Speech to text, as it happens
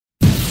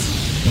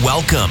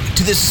Welcome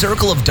to the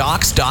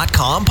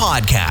CircleOfDocs.com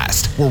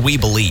podcast, where we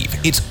believe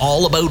it's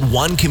all about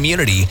one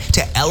community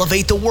to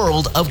elevate the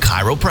world of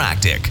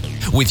chiropractic.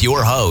 With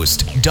your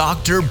host,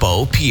 Dr.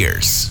 Beau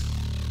Pierce.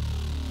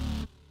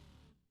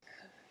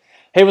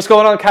 Hey, what's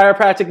going on,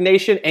 Chiropractic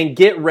Nation? And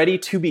get ready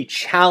to be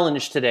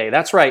challenged today.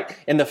 That's right.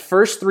 In the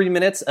first 3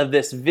 minutes of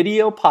this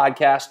video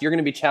podcast, you're going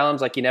to be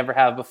challenged like you never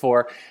have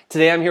before.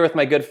 Today, I'm here with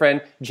my good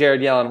friend,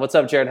 Jared Yellin. What's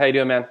up, Jared? How you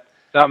doing, man?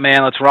 What's up,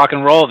 man? Let's rock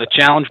and roll. The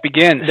challenge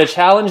begins. The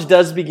challenge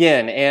does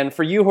begin. And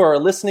for you who are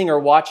listening or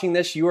watching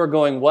this, you are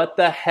going, what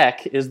the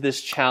heck is this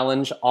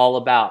challenge all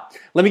about?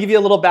 Let me give you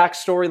a little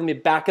backstory. Let me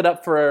back it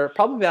up for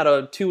probably about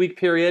a 2-week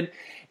period.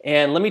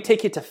 And let me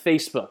take you to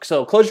Facebook.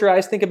 So close your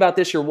eyes. Think about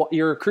this.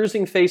 You're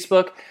cruising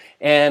Facebook,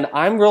 and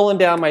I'm rolling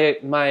down my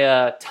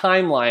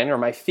timeline, or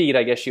my feed,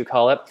 I guess you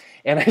call it.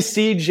 And I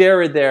see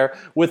Jared there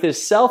with his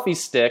selfie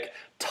stick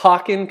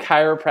talking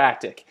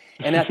chiropractic.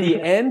 And at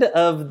the end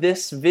of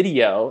this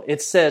video,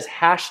 it says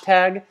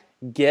 #GetAdjusted.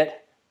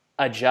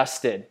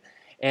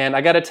 And I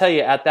got to tell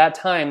you, at that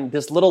time,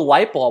 this little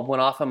light bulb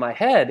went off in my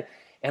head,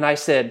 and I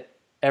said,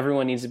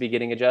 everyone needs to be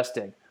getting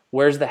adjusted.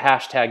 Where's the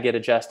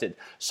 #GetAdjusted?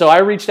 So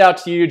I reached out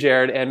to you,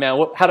 Jared, and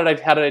man, how did I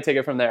take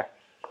it from there?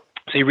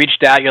 So you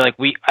reached out. You're like,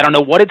 I don't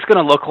know what it's going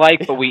to look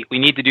like, but we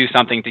need to do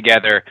something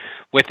together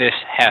with this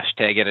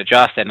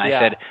 #GetAdjusted. And I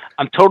said,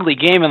 I'm totally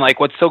game. And like,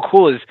 what's so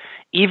cool is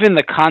even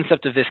the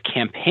concept of this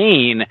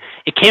campaign,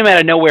 it came out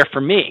of nowhere for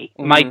me.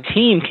 Mm-hmm. My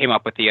team came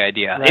up with the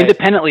idea,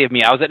 independently of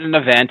me. I was at an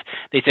event.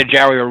 They said,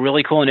 Jerry, we have a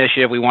really cool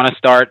initiative. We want to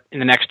start in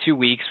the next 2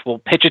 weeks. We'll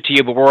pitch it to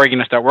you, but we're already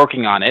going to start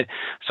working on it.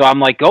 So I'm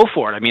like, go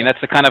for it. I mean,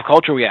 that's the kind of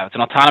culture we have. It's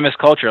an autonomous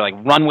culture. Like,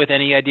 run with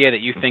any idea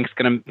that you think is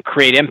going to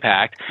create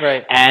impact.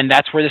 Right. And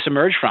that's where this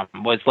emerged from,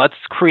 was let's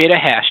create a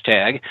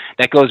hashtag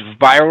that goes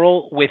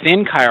viral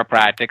within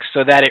chiropractic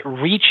so that it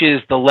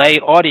reaches the lay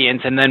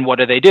audience. And then what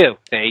do?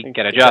 They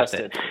get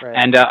adjusted. Right.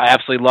 And I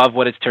absolutely love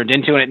what it's turned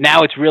into, and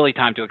now it's really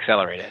time to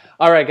accelerate it.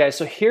 All right, guys,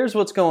 so here's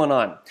what's going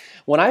on.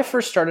 When I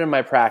first started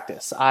my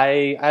practice,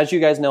 as you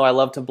guys know, I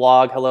love to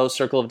blog. Hello,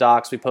 Circle of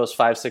Docs. We post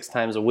 5-6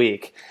 times a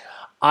week.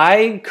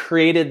 I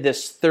created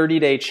this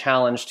 30-day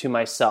challenge to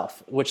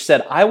myself, which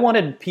said I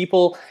wanted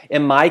people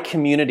in my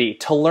community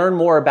to learn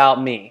more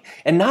about me.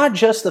 And not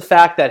just the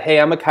fact that, hey,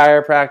 I'm a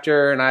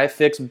chiropractor and I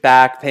fix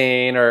back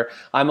pain, or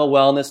I'm a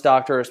wellness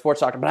doctor or a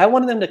sports doctor, but I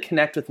wanted them to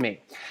connect with me.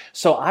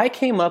 So I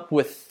came up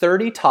with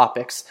 30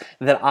 topics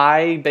that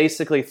I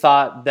basically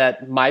thought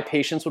that my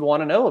patients would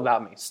want to know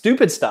about me.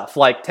 Stupid stuff,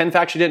 like 10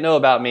 facts you didn't know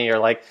about me, or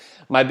like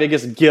my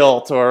biggest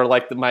guilt, or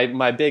like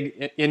my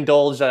big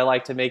indulge that I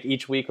like to make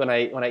each week when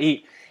I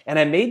eat. And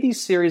I made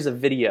these series of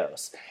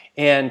videos.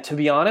 And to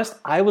be honest,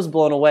 I was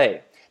blown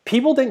away.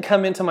 People didn't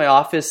come into my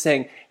office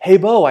saying, hey,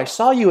 Beau, I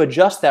saw you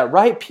adjust that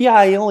right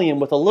PI ilium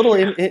with a little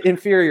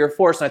inferior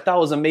force, and I thought it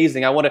was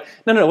amazing. No, what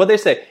they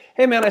say?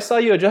 Hey, man, I saw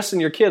you adjusting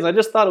your kids. I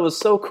just thought it was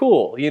so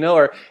cool,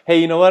 Or,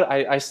 hey, you know what?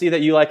 I see that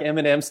you like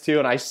M&Ms too,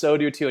 and I so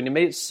do too, and you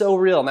made it so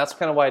real, and that's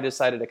kind of why I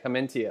decided to come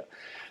into you.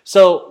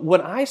 So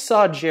when I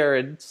saw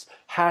Jared's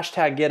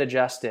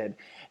 #GetAdjusted,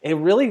 it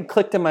really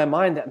clicked in my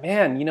mind that,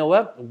 man, you know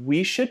what?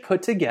 We should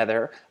put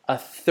together a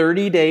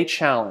 30-day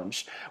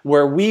challenge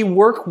where we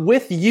work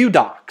with you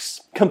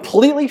docs,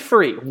 completely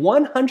free,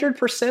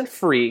 100%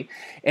 free,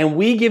 and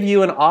we give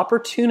you an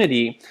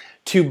opportunity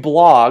to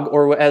blog,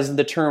 or as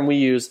the term we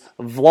use,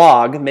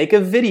 vlog, make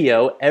a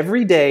video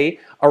every day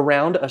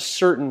around a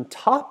certain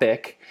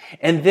topic,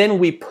 and then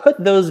we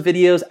put those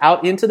videos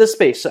out into the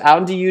space, so out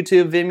into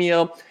YouTube,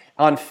 Vimeo,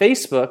 on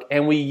Facebook,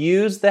 and we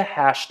use the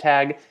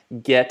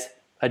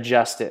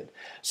 #GetAdjusted.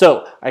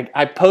 So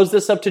I posed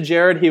this up to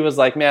Jared. He was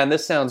like, man,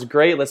 this sounds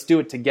great. Let's do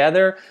it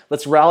together.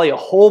 Let's rally a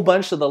whole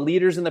bunch of the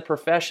leaders in the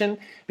profession.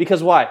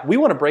 Because why? We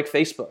want to break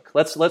Facebook.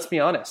 Let's be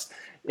honest.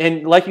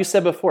 And like you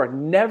said before,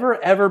 never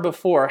ever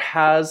before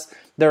has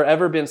there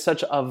ever been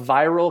such a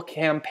viral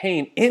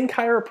campaign in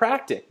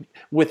chiropractic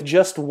with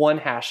just one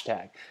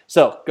hashtag.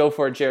 So go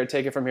for it, Jared.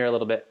 Take it from here a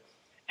little bit.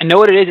 And know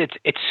what it is?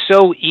 It's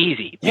so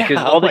easy, because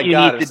all that you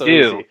need to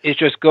do is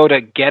just go to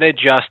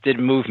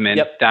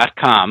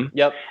getadjustedmovement.com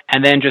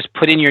and then just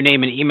put in your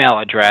name and email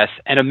address,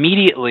 and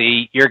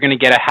immediately you're going to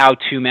get a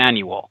how-to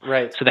manual.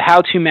 Right. So the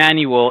how-to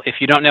manual, if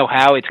you don't know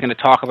how, it's going to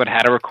talk about how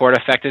to record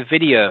effective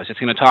videos.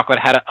 It's going to talk about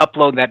how to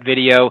upload that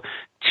video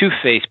to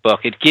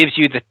Facebook. It gives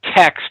you the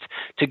text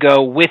to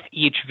go with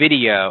each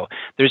video.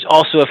 There's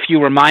also a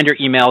few reminder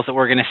emails that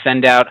we're going to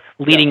send out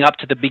leading up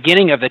to the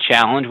beginning of the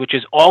challenge, which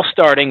is all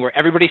starting where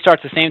everybody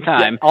starts the same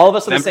time. All of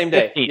us on the same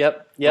day.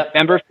 15th.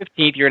 November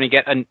 15th, you're going to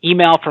get an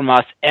email from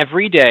us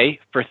every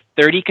day for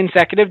 30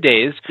 consecutive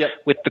days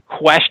with the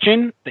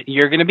question that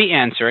you're going to be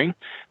answering,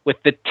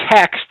 with the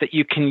text that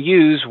you can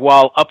use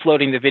while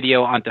uploading the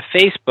video onto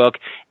Facebook,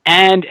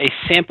 and a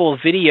sample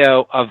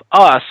video of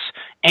us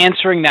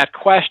answering that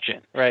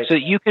question. Right. So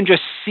you can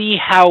just see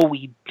how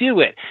we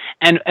do it.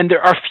 And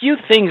there are a few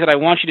things that I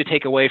want you to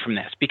take away from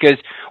this, because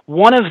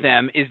one of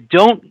them is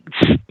don't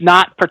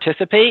not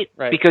participate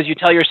because you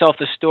tell yourself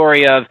the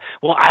story of,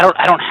 well, I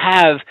don't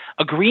have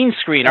a green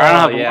screen, or I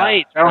don't have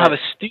lights, or I don't have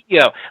a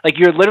studio. Like,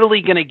 you're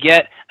literally going to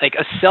get like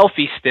a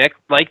selfie stick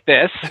like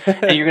this,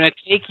 and you're going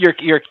to take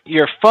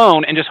your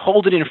phone and just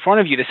hold it in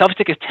front of you. The selfie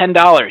stick is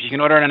 $10. You can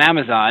order it on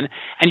Amazon,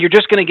 and you're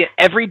just going to get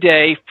every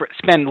day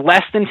spend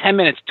less than 10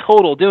 minutes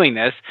total doing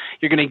this.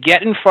 You're going to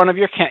get in front of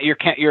your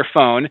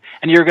phone,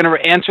 and you're going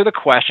to answer the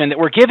question that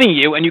we're giving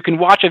you, and you can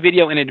watch a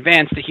video in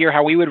advance to hear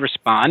how we would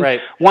respond.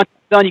 Once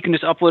it's done, you can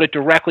just upload it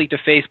directly to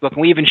Facebook,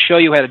 and we even show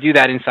you how to do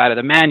that inside of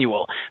the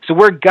manual. So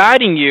we're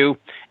guiding you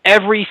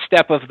every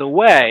step of the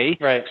way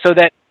so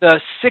that the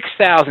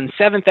 6,000,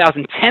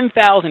 7,000,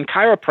 10,000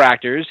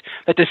 chiropractors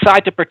that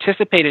decide to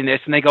participate in this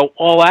and they go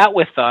all out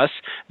with us,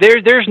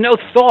 there's no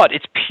thought.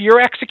 It's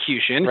pure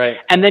execution.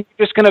 And then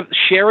you're just going to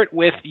share it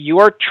with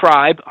your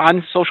tribe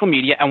on social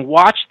media and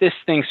watch this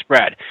thing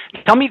spread.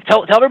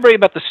 Tell everybody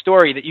about the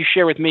story that you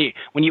share with me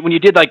when you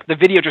did like the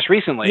video just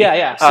recently.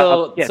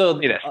 So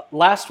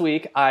last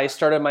week I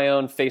started my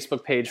own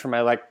Facebook page for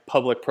my like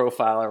public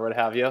profile or what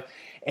have you.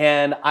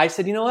 And I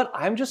said, you know what?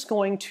 I'm just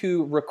going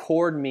to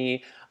record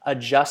me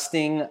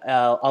adjusting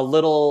a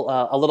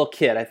little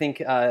kid. I think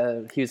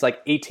he was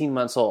like 18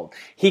 months old.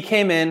 He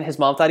came in. His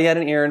mom thought he had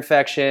an ear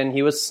infection.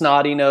 He was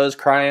snotty nosed,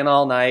 crying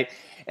all night.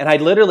 And I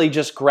literally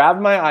just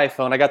grabbed my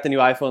iPhone. I got the new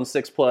iPhone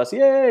 6 Plus.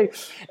 Yay!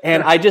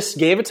 And I just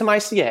gave it to my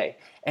CA.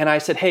 And I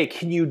said, hey,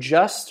 can you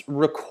just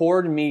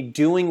record me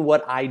doing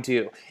what I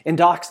do? And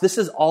docs, this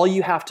is all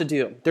you have to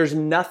do. There's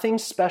nothing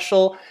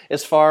special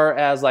as far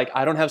as like,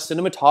 I don't have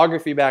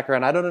cinematography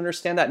background. I don't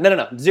understand that.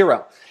 No,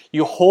 zero.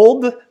 You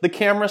hold the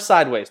camera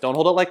sideways. Don't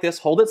hold it like this.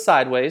 Hold it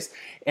sideways.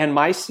 And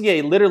my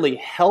CA literally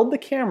held the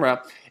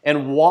camera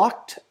and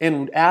walked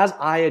and as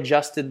I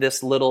adjusted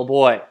this little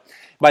boy.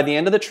 By the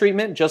end of the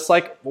treatment, just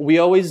like we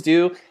always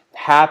do,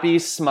 happy,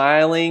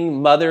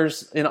 smiling,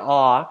 mothers in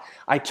awe,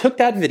 I took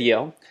that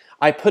video,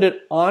 I put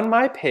it on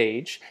my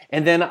page,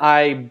 and then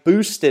I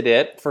boosted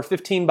it for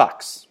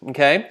 $15,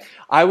 okay?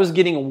 I was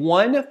getting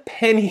one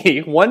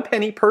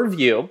penny per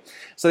view.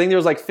 So I think there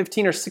was like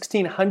 15 or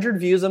 1,600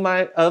 views of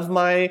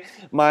my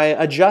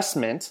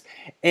adjustment,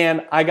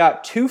 and I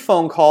got 2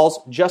 phone calls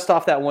just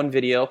off that one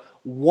video.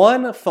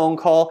 One phone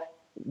call,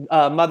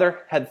 mother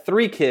had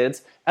 3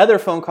 kids. Other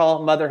phone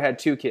call, mother had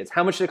 2 kids.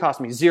 How much did it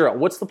cost me? 0.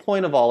 What's the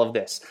point of all of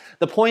this?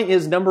 The point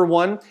is, number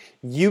one,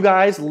 you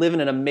guys live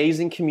in an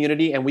amazing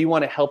community and we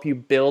want to help you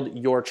build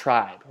your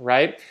tribe,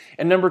 right?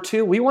 And number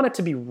 2, we want it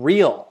to be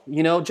real.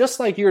 You know, just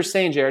like you were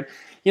saying, Jared,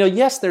 you know,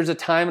 yes, there's a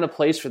time and a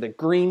place for the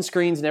green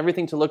screens and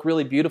everything to look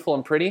really beautiful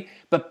and pretty,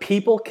 but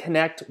people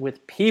connect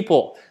with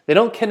people. They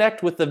don't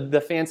connect with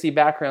the fancy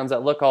backgrounds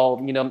that look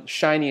all, you know,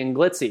 shiny and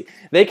glitzy.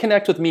 They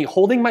connect with me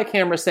holding my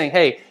camera saying,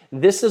 hey,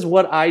 this is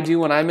what I do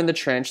when I'm in the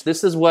trench.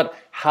 This is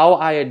how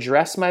I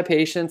address my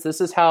patients. This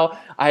is how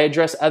I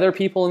address other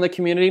people in the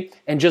community,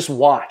 and just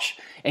watch.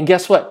 And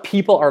guess what?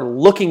 People are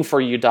looking for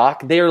you,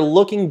 Doc. They are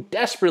looking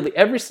desperately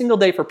every single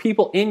day for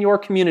people in your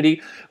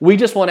community. We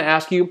just want to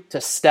ask you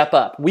to step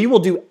up. We will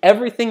do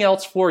everything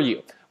else for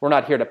you. We're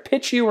not here to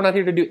pitch you. We're not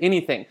here to do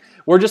anything.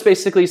 We're just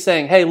basically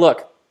saying, hey,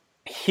 look,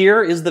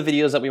 here is the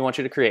videos that we want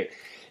you to create.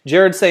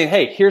 Jared's saying,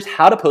 hey, here's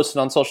how to post it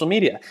on social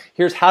media.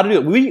 Here's how to do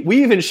it.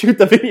 We even shoot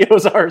the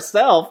videos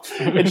ourselves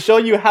and show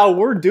you how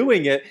we're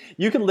doing it.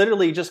 You can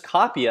literally just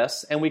copy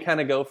us and we kind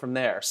of go from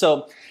there.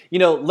 So, you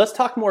know, let's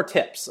talk more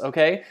tips,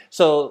 okay?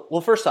 So, well,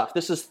 first off,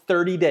 this is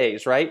 30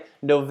 days, right?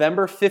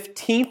 November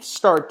 15th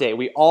start day.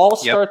 We all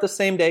start the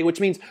same day, which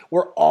means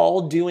we're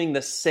all doing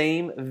the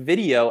same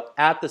video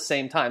at the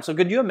same time. So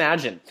could you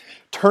imagine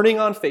turning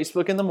on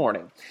Facebook in the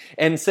morning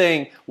and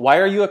saying, why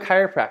are you a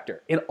chiropractor?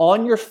 And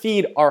on your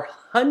feed are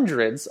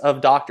hundreds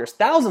of doctors,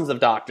 thousands of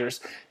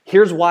doctors.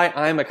 Here's why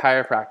I'm a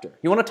chiropractor.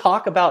 You want to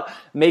talk about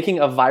making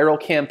a viral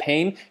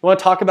campaign? You want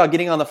to talk about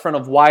getting on the front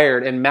of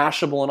Wired and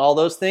Mashable and all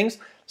those things?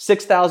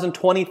 6,000,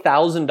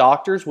 20,000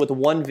 doctors with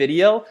one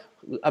video.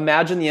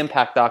 Imagine the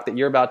impact, Doc, that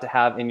you're about to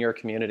have in your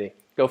community.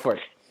 Go for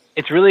it.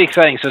 It's really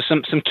exciting. So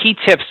some key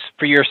tips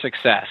for your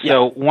success.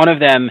 So one of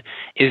them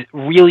is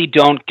really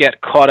don't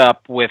get caught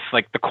up with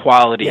like the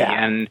quality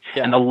and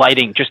the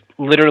lighting. Just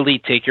literally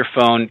take your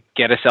phone,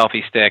 get a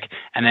selfie stick,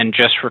 and then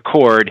just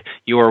record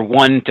your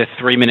 1 to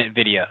 3 minute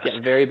videos.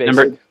 Yeah, very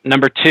basic.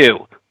 Number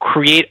 2,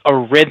 create a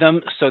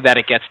rhythm so that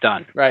it gets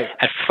done. Right.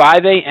 At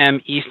 5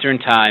 a.m. Eastern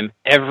Time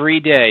every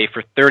day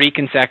for 30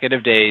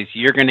 consecutive days,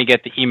 you're going to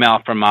get the email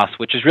from us,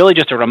 which is really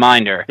just a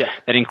reminder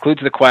that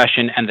includes the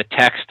question and the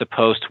text to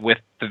post with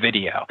the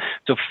video.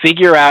 So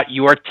figure out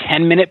your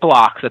 10-minute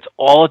blocks. That's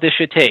all this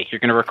should take. You're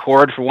going to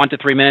record for 1 to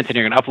 3 minutes and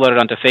you're going to upload it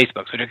onto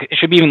Facebook. So it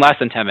should be even less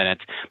than 10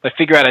 minutes. But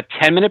figure out a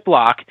 10-minute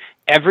block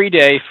every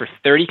day for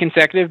 30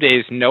 consecutive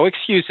days, no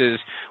excuses,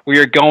 where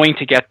you're going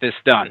to get this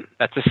done.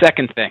 That's the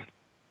second thing.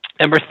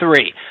 Number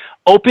 3,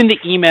 open the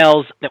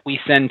emails that we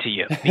send to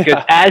you,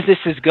 because as this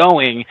is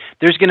going,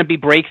 there's going to be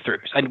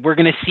breakthroughs, and we're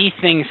going to see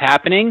things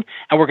happening,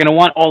 and we're going to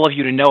want all of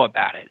you to know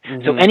about it.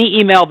 So any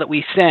email that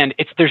we send,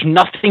 there's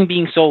nothing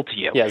being sold to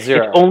you. Yeah,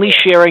 zero. It's only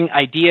sharing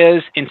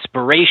ideas,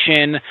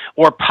 inspiration,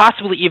 or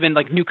possibly even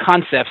like new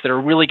concepts that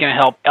are really going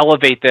to help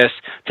elevate this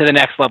to the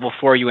next level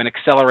for you and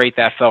accelerate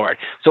that forward.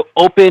 So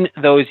open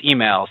those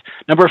emails.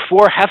 Number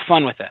 4, have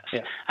fun with this.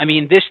 Yeah. I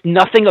mean,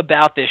 nothing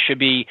about this should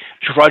be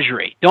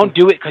drudgery. Don't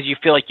do it because you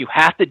feel like you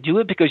have to. Do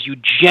it because you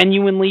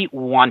genuinely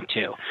want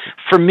to.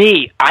 For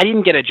me, I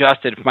didn't get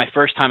adjusted for my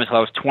first time until I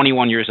was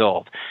 21 years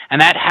old. And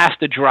that has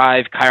to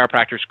drive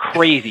chiropractors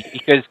crazy,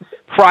 because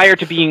prior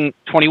to being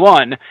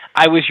 21,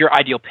 I was your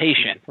ideal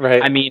patient.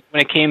 Right. I mean,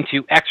 when it came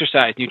to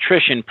exercise,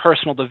 nutrition,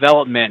 personal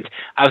development,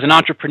 I was an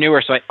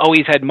entrepreneur, so I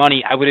always had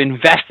money. I would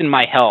invest in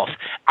my health.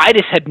 I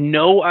just had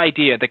no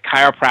idea that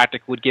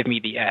chiropractic would give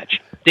me the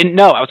edge. Didn't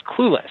know. I was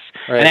clueless.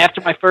 Right. And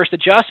after my first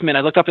adjustment,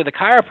 I looked up to the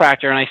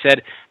chiropractor and I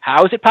said,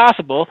 how is it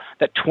possible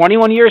that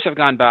 21 years have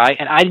gone by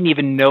and I didn't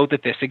even know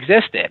that this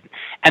existed?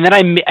 And then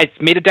I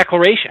made a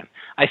declaration.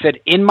 I said,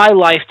 in my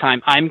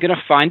lifetime, I'm going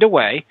to find a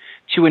way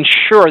to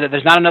ensure that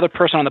there's not another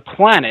person on the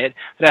planet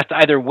that has to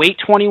either wait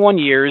 21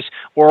 years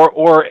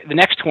or the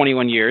next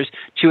 21 years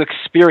to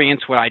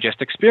experience what I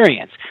just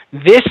experienced.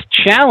 This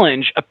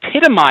challenge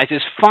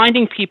epitomizes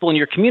finding people in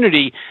your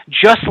community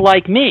just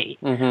like me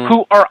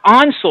who are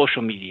on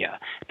social media,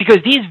 because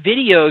these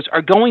videos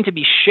are going to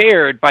be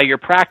shared by your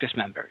practice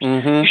members.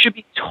 You should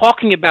be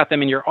talking about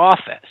them in your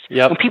office.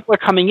 When people are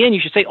coming in, you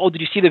should say, oh,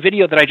 did you see the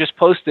video that I just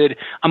posted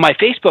on my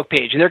Facebook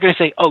page? And they're going to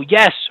say, oh,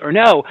 yes or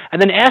no.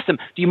 And then ask them,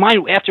 do you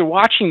mind, after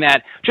watching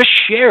that, just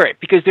share it,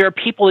 because there are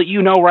people that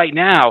you know right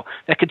now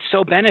that could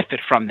so benefit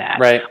from that.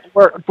 Right.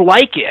 Or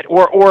like it,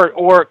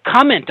 or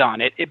comment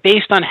on it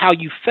based on how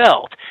you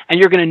felt. And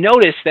you're going to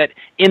notice that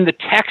in the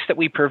text that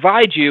we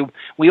provide you,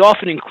 we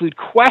often include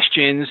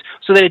questions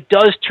so that it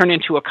does turn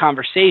into a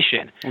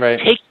conversation. Right.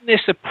 Taking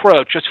this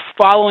approach, just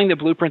following the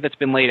blueprint that's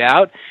been laid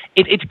out,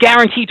 it's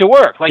guaranteed to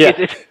work. Like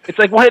it's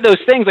like one of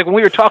those things, like when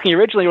we were talking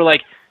originally, we're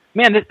like,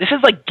 man, this is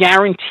like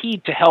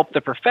guaranteed to help the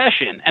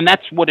profession, and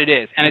that's what it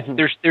is. And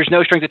there's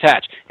no strings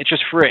attached. It's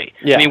just free.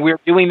 Yeah. I mean, we're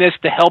doing this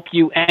to help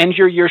you end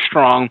your year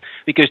strong,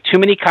 because too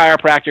many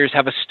chiropractors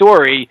have a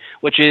story,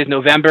 which is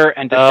November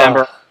and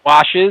December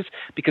washes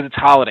because it's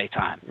holiday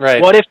time.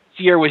 Right. What if this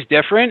year was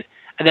different?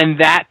 And then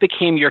that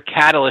became your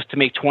catalyst to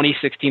make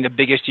 2016 the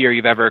biggest year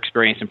you've ever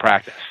experienced in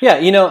practice. Yeah,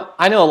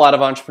 I know a lot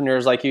of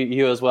entrepreneurs like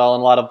you as well,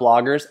 and a lot of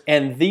bloggers,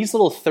 and these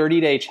little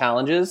 30-day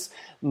challenges,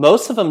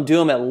 most of them do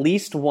them at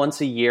least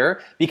once a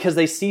year because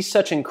they see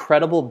such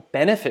incredible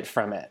benefit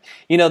from it.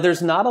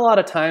 There's not a lot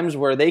of times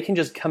where they can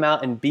just come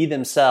out and be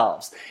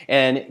themselves.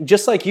 And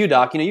just like you,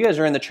 Doc, you guys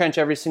are in the trench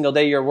every single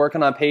day. You're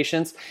working on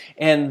patients.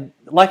 And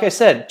like I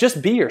said,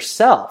 just be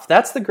yourself.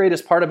 That's the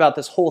greatest part about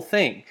this whole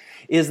thing,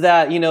 is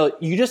that,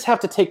 you just have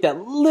to take that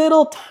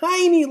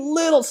tiny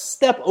little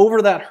step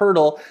over that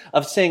hurdle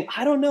of saying,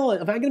 I don't know,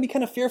 am I going to be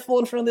kind of fearful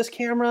in front of this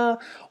camera?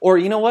 Or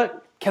you know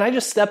what? Can I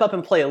just step up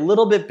and play a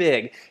little bit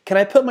big? Can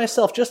I put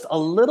myself just a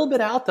little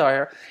bit out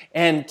there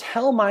and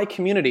tell my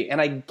community?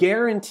 And I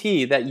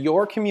guarantee that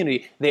your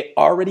community, they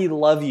already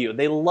love you.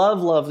 They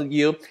love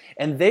you.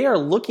 And they are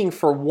looking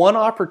for one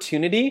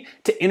opportunity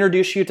to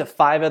introduce you to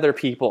 5 other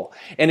people.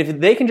 And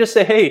if they can just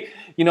say, hey,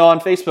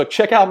 on Facebook,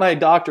 check out my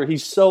doctor.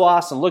 He's so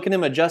awesome. Look at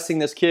him adjusting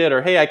this kid.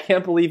 Or, hey, I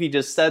can't believe he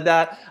just said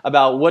that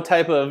about what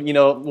type of,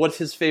 what's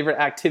his favorite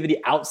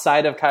activity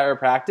outside of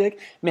chiropractic.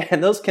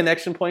 Man, those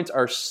connection points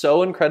are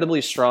so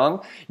incredibly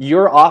strong.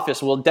 Your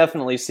office will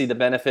definitely see the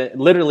benefit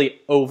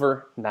literally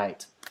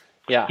overnight.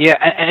 Yeah. Yeah,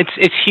 and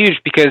it's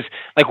huge, because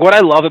like what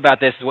I love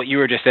about this is what you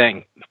were just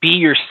saying. Be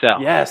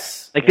yourself.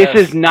 Yes. This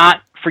is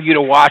not for you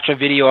to watch a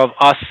video of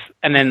us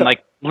and then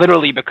like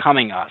literally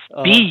becoming us.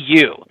 Be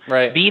you.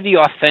 Right. Be the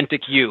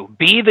authentic you.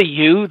 Be the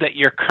you that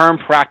your current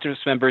practice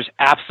members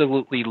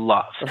absolutely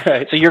love.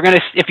 Right. So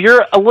if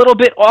you're a little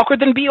bit awkward,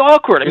 then be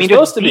awkward.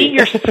 Just be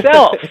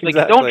yourself. Exactly.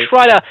 Don't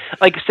try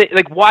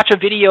to watch a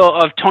video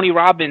of Tony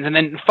Robbins and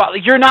then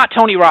you're not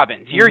Tony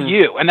Robbins. You're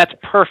you, and that's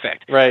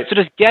perfect. Right. So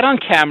just get on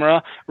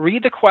camera,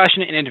 read the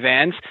question in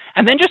advance,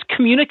 and then just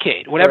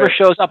communicate whatever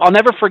shows up. I'll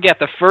never forget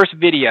the first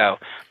video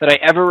that I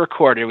ever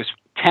recorded. It was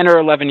 10 or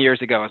 11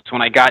 years ago. It's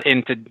when I got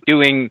into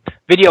doing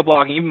video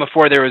blogging, even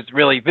before there was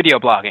really video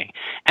blogging.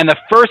 And the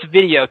first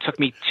video took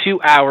me 2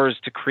 hours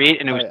to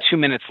create, and it was 2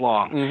 minutes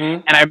long.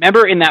 And I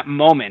remember in that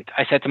moment,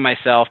 I said to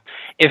myself,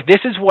 if this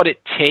is what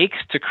it takes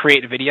to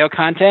create video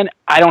content,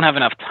 I don't have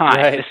enough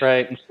time. This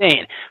is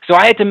insane. So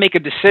I had to make a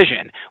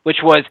decision, which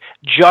was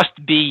just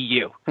be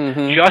you.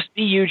 Just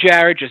be you,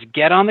 Jared. Just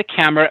get on the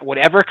camera.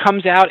 Whatever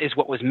comes out is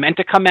what was meant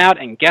to come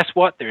out. And guess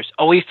what? There's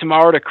always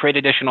tomorrow to create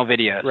additional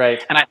videos.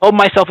 Right. And I hold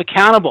myself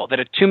accountable that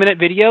a 2-minute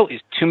video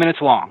is 2 minutes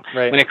long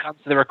when it comes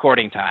to the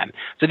recording time.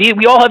 So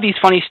we all have these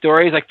funny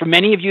stories. Like for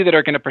many of you that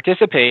are going to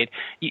participate,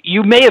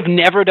 you may have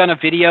never done a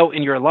video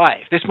in your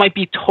life. This might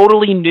be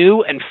totally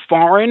new and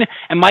foreign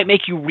and might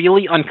make you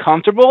really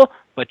uncomfortable,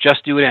 but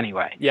just do it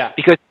anyway. Yeah.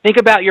 Because think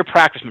about your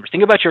practice members.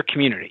 Think about your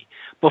community.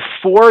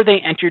 before they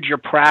entered your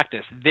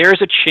practice,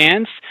 there's a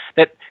chance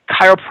that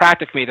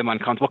chiropractic made them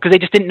uncomfortable because they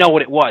just didn't know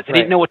what it was. They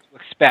didn't know what to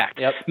expect.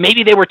 Yep.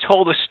 Maybe they were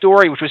told a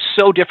story which was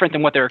so different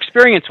than what their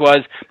experience was,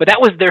 but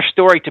that was their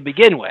story to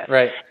begin with.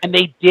 Right. And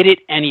they did it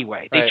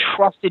anyway. They Right.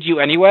 trusted you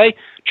anyway.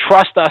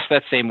 Trust us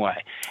that same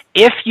way.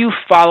 If you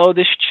follow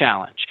this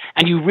challenge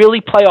and you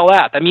really play all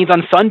out, that means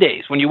on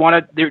Sundays when you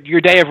want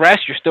your day of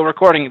rest, you're still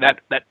recording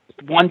that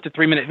 1 to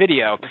 3 minute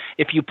video.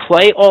 If you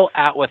play all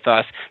out with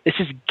us, this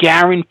is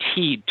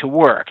guaranteed to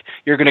work.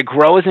 You're going to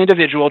grow as an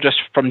individual just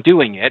from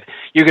doing it.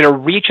 You're going to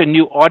reach a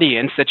new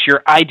audience that's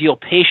your ideal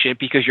patient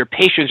because your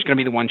patient is going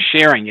to be the one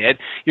sharing it.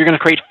 You're going to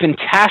create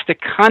fantastic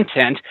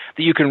content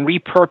that you can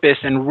repurpose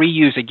and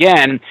reuse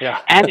again.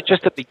 Yeah. And it's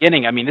just the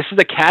beginning. I mean, this is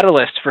a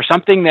catalyst for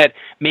something that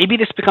maybe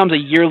this becomes a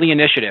yearly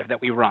initiative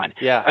that we run.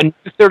 Yeah. A new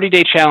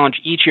 30-day challenge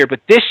each year.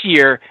 But this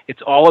year,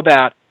 it's all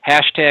about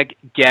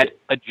 #GetAdjusted.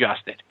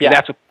 Yeah.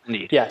 That's what we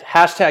need. Yeah,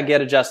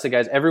 #GetAdjusted,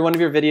 guys. Every one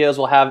of your videos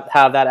will have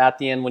that at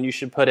the end when you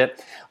should put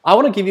it. I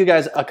want to give you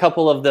guys a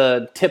couple of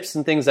the tips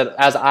and things that,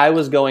 as I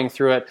was going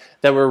through it,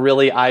 that were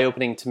really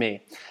eye-opening to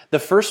me. The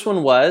first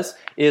one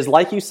is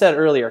like you said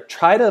earlier,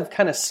 try to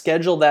kind of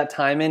schedule that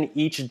time in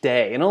each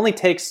day. It only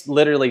takes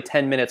literally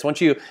 10 minutes.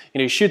 Once you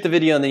shoot the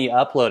video and then you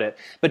upload it.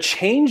 But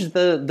change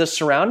the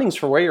surroundings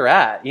for where you're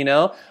at,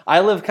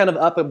 I live kind of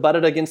up and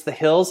butted against the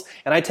hills,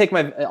 and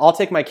I'll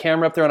take my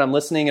camera up there and I'm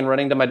listening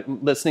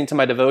to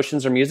my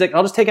devotions or music. And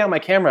I'll just take out my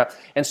camera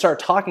and start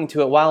talking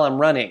to it while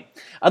I'm running.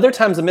 Other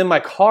times I'm in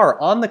my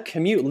car on the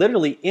commute,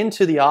 literally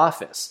into the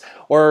office.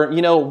 Or,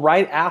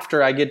 right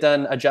after I get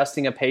done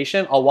adjusting a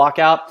patient, I'll walk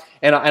out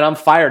and I'm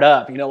fired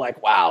up,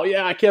 like, wow,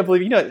 yeah, I can't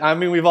believe,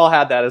 we've all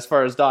had that as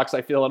far as docs,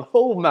 I feel, and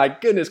oh my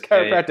goodness,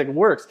 chiropractic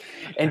works.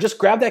 And just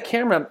grab that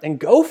camera and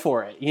go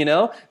for it,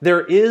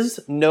 There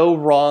is no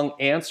wrong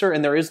answer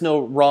and there is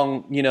no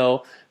wrong,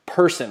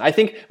 person. I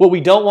think what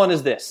we don't want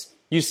is this.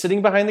 You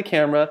sitting behind the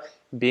camera,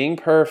 being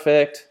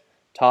perfect,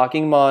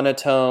 talking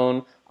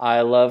monotone,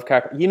 I love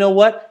chiropractic. You know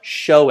what?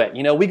 Show it.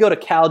 We go to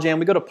CalJam,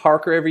 we go to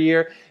Parker every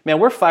year. Man,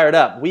 we're fired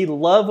up. We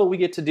love what we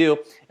get to do,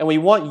 and we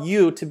want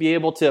you to be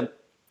able to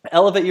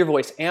elevate your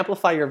voice,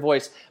 amplify your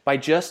voice by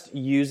just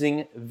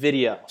using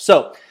video.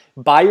 So,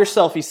 buy your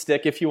selfie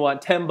stick if you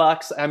want,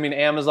 $10.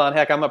 Amazon,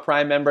 heck, I'm a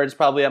Prime member. It's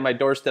probably at my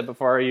doorstep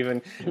before I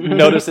even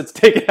notice it's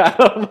taken out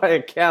of my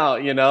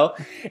account,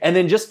 And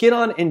then just get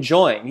on and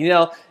join.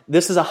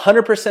 This is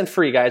 100%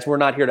 free, guys. We're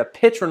not here to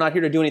pitch. We're not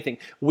here to do anything.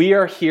 We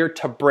are here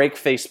to break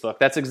Facebook.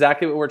 That's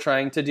exactly what we're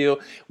trying to do.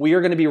 We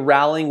are going to be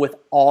rallying with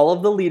all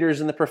of the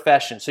leaders in the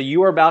profession. So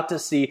you are about to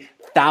see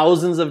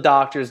thousands of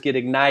doctors get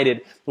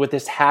ignited with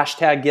this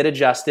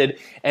 #GetAdjusted.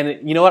 And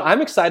you know what?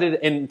 I'm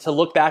excited to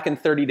look back in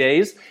 30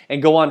 days and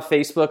go on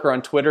Facebook or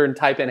on Twitter and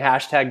type in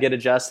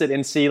 #GetAdjusted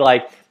and see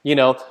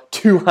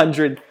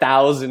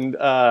 200,000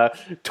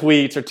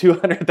 tweets or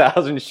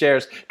 200,000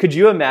 shares. Could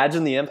you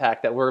imagine the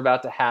impact that we're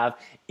about to have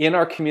in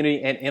our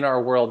community and in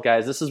our world,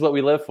 guys? This is what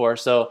we live for,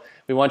 so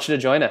we want you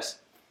to join us.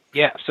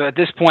 Yeah, so at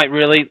this point,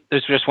 really,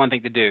 there's just one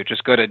thing to do.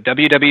 Just go to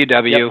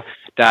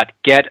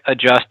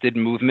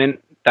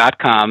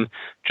www.getadjustedmovement.com.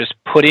 Just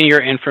put in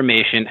your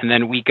information, and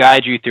then we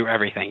guide you through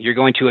everything. You're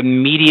going to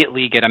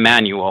immediately get a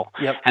manual,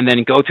 and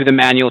then go through the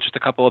manual, just a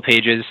couple of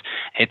pages.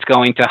 It's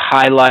going to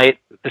highlight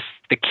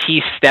the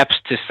key steps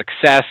to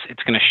success.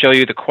 It's going to show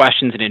you the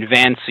questions in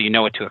advance so you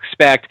know what to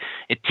expect.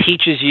 It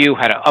teaches you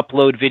how to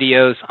upload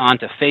videos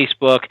onto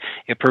Facebook.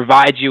 It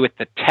provides you with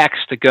the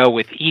text to go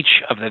with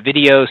each of the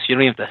videos so you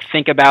don't even have to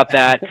think about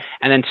that.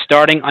 And then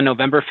starting on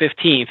November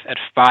 15th at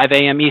 5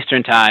 a.m.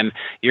 Eastern Time,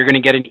 you're going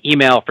to get an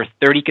email for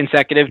 30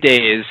 consecutive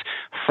days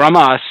from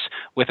us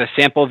with a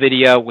sample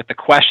video, with the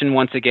question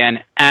once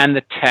again, and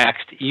the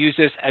text. Use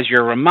this as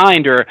your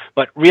reminder,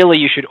 but really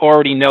you should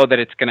already know that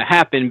it's going to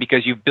happen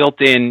because you've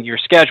built in your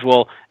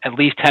schedule at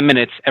least 10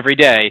 minutes every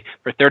day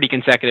for 30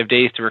 consecutive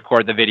days to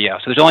record the video.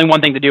 So there's only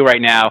one thing to do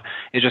right now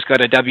is just go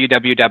to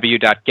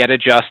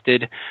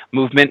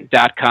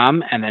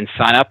www.getadjustedmovement.com and then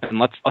sign up, and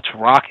let's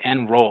rock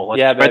and roll.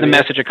 Let's spread the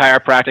message of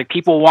chiropractic.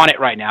 People want it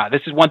right now.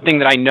 This is one thing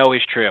that I know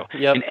is true.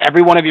 In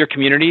every one of your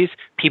communities,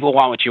 people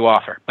want what you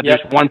offer, but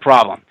there's one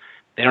problem.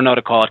 They don't know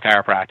to call it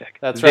chiropractic.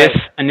 That's right. This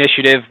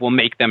initiative will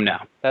make them know.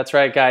 That's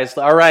right, guys.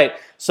 All right.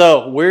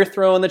 So we're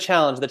throwing the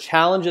challenge. The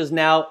challenge is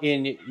now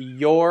in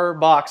your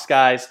box,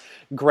 guys.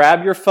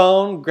 Grab your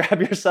phone, grab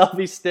your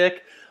selfie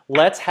stick.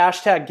 Let's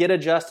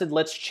 #GetAdjusted.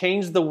 Let's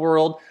change the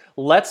world.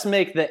 Let's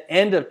make the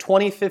end of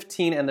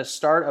 2015 and the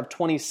start of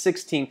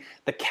 2016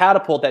 the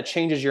catapult that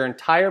changes your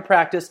entire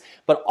practice,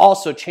 but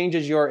also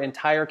changes your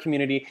entire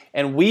community.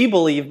 And we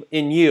believe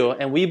in you,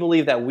 and we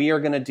believe that we are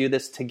going to do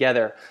this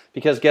together.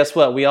 Because guess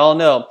what? We all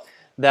know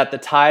that the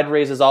tide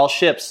raises all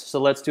ships. So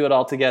let's do it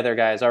all together,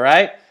 guys. All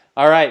right?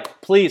 All right.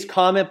 Please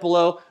comment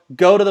below.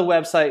 Go to the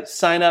website,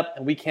 sign up,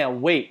 and we can't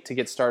wait to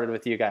get started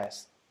with you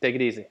guys. Take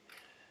it easy.